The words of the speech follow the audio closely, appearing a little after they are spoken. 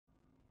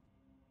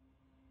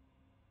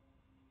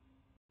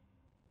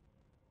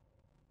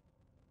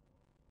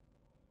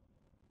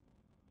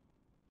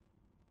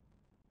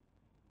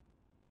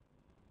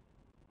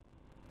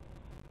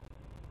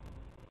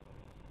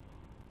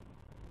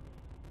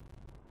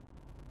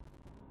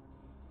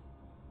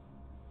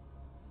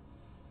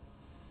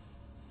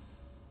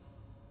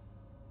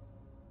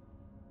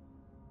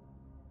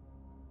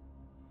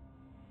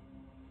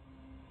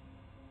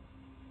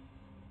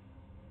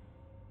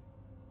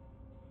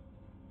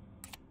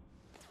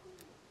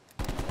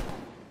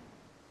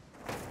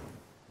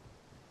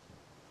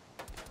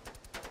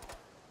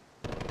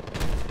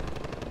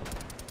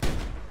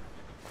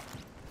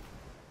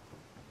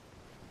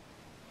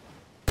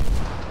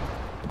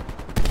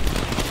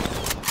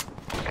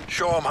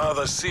show them how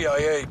the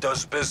CIA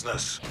does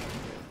business.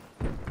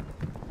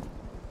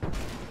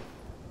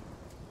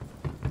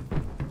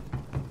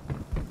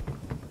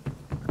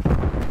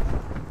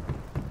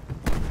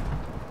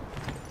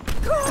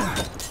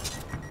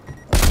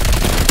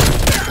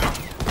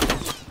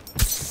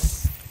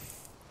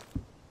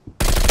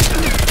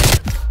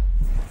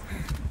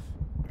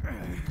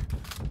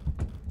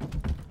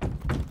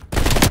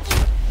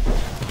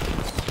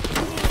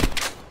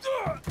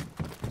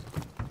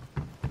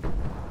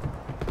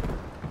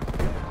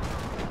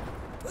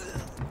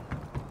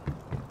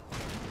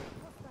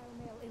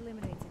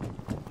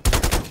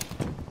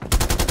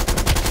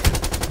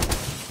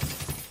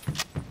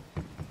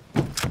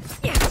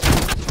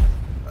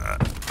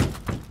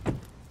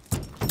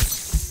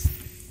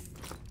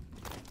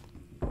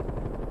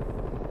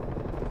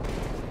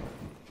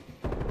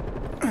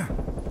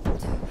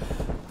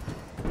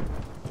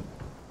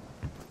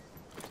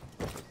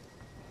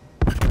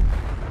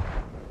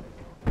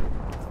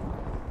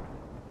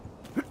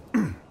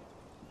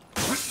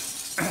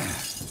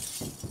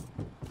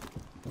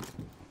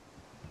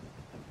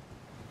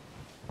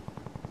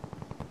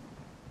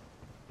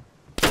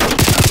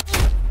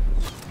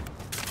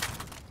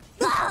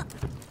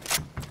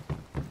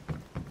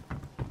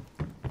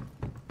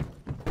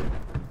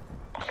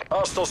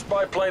 Hostile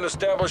spy plane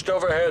established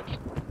overhead.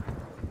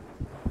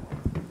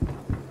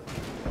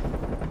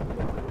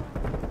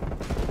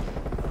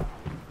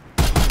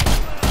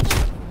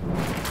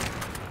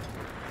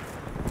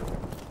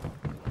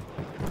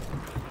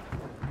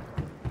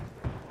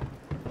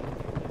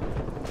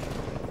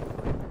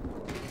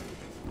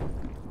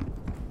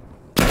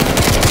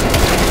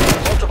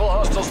 Multiple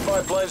hostile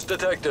spy planes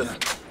detected.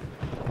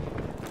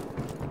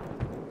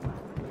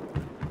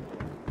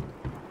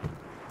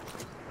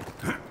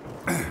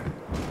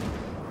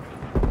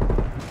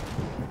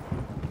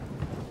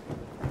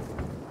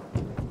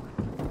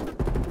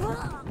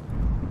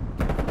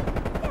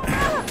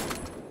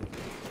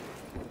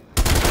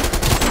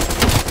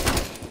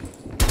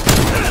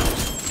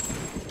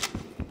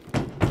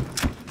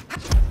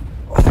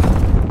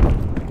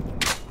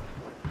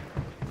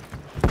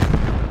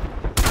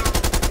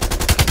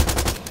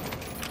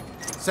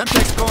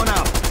 Semtex going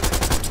out.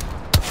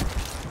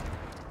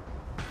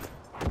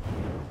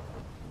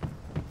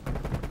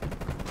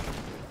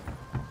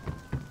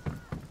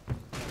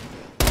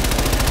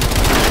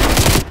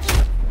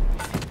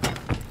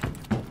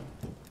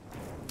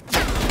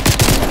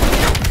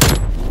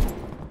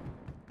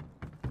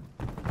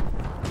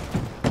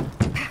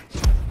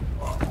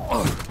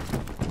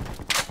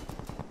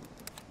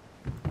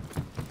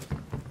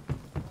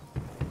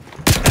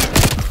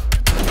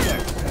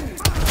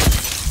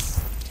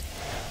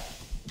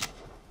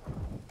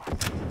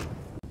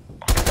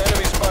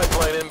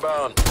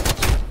 Inbound.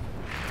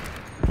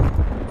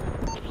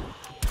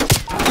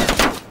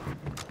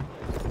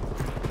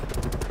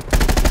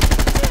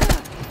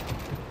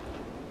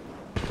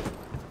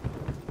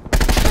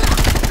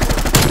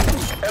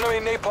 Enemy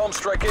napalm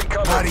strike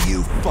incoming. How do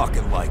you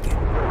fucking like it?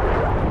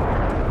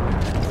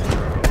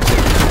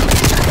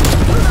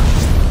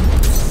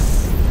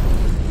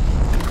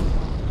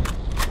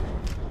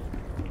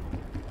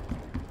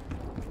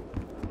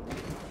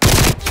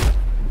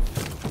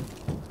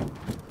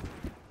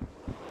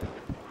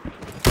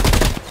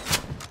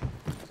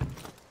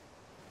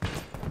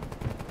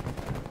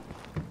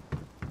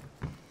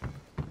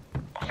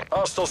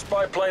 Hostile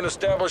spy plane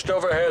established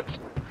overhead.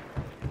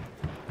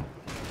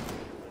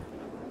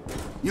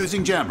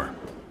 Using jammer.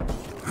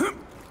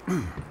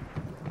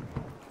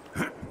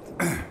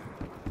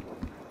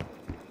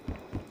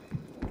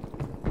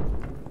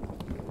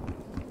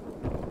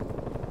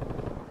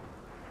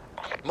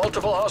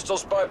 Multiple hostile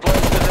spy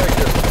planes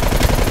detected.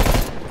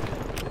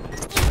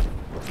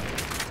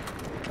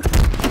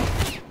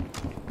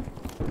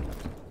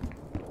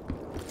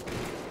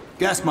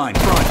 Gas mine,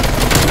 front.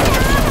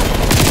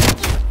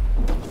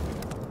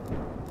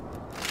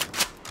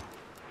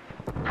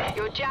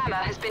 Your jammer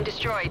has been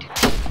destroyed.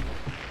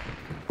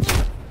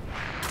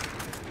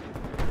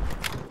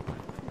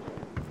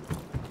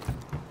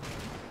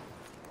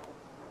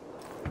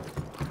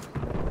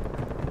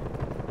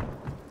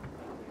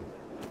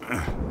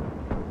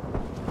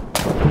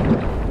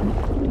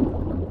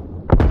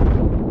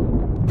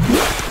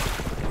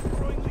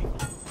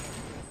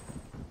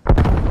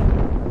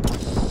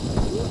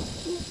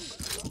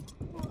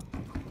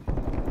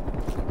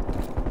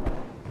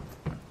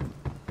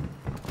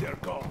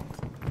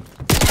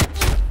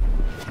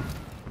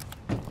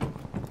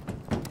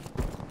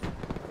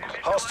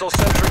 Hostile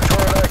sentry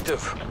turret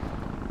active.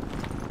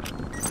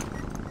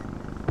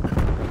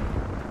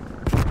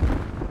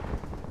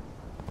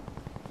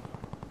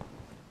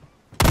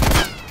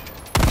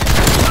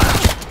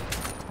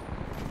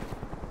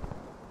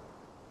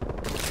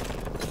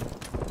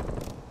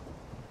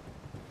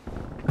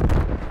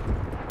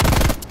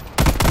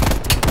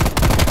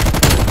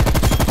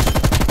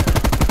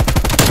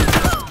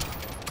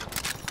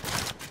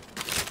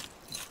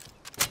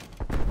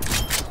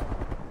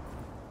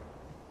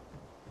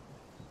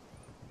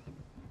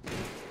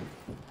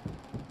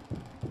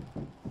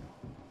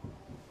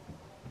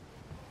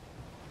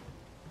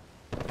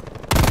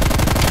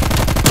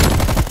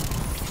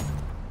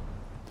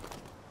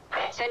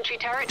 Sentry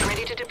turret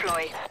ready to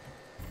deploy.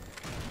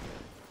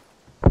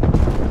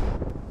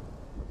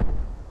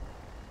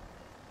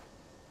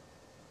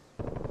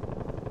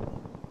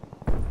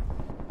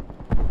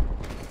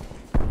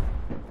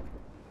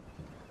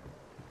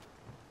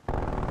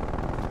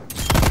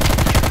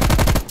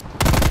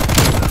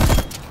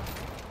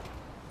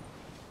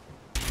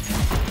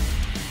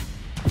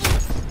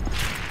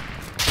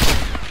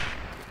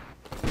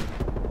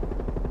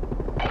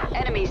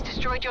 Enemies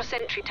destroyed your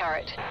sentry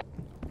turret.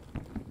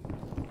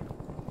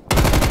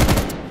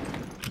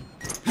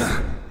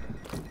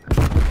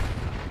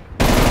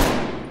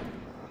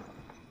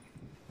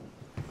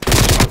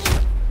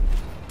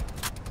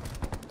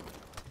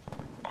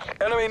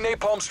 Enemy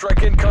napalm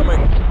strike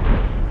incoming.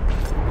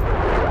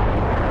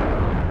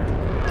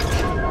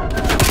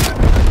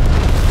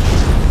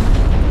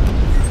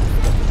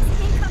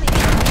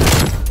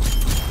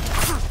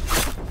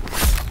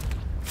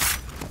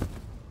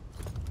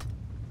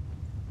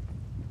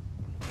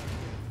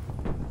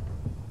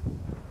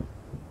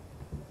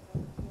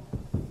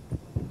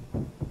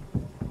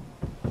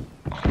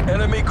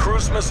 Enemy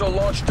cruise missile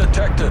launch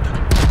detected.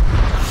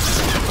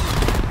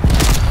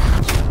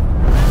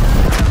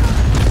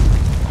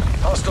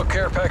 Hostile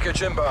care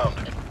package inbound.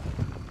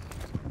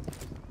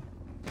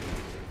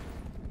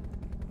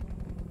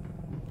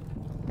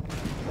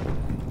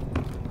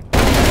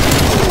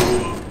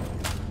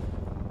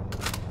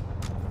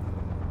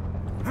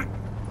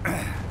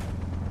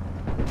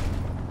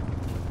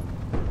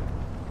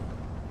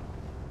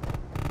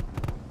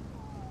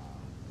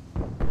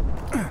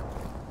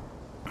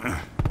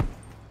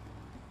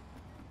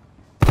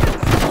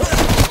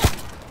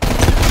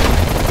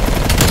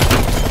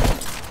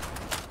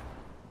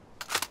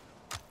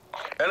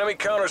 Enemy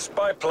counter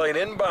spy plane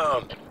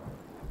inbound.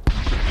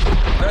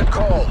 Net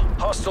call.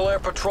 Hostile air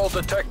patrol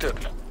detected.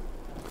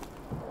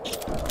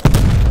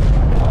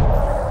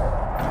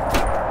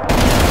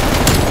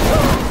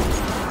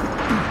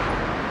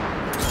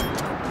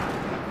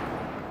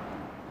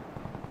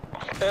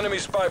 Enemy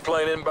spy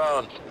plane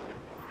inbound.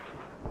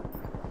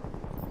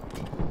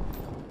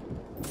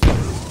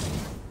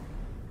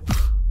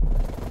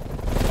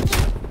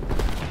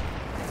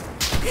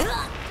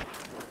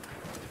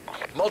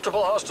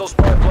 Multiple hostile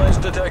spy planes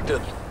detected.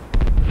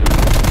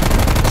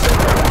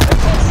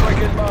 Napalm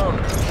strike inbound.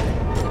 Multiple hostile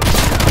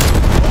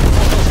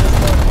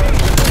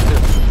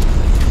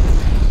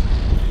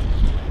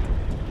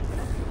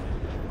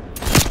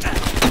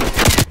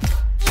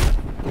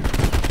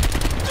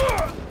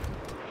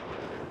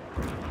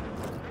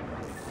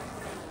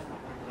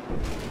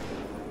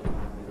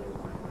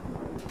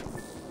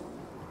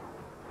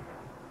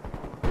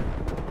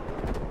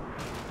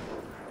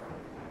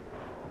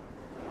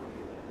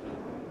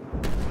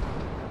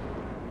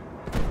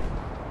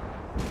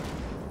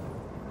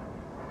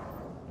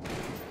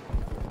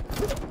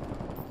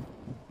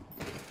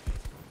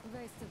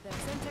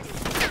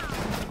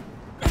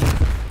spy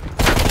planes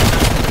detected.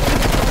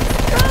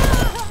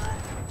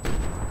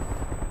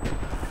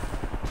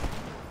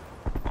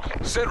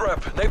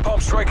 Sitrep,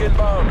 napalm strike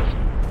inbound.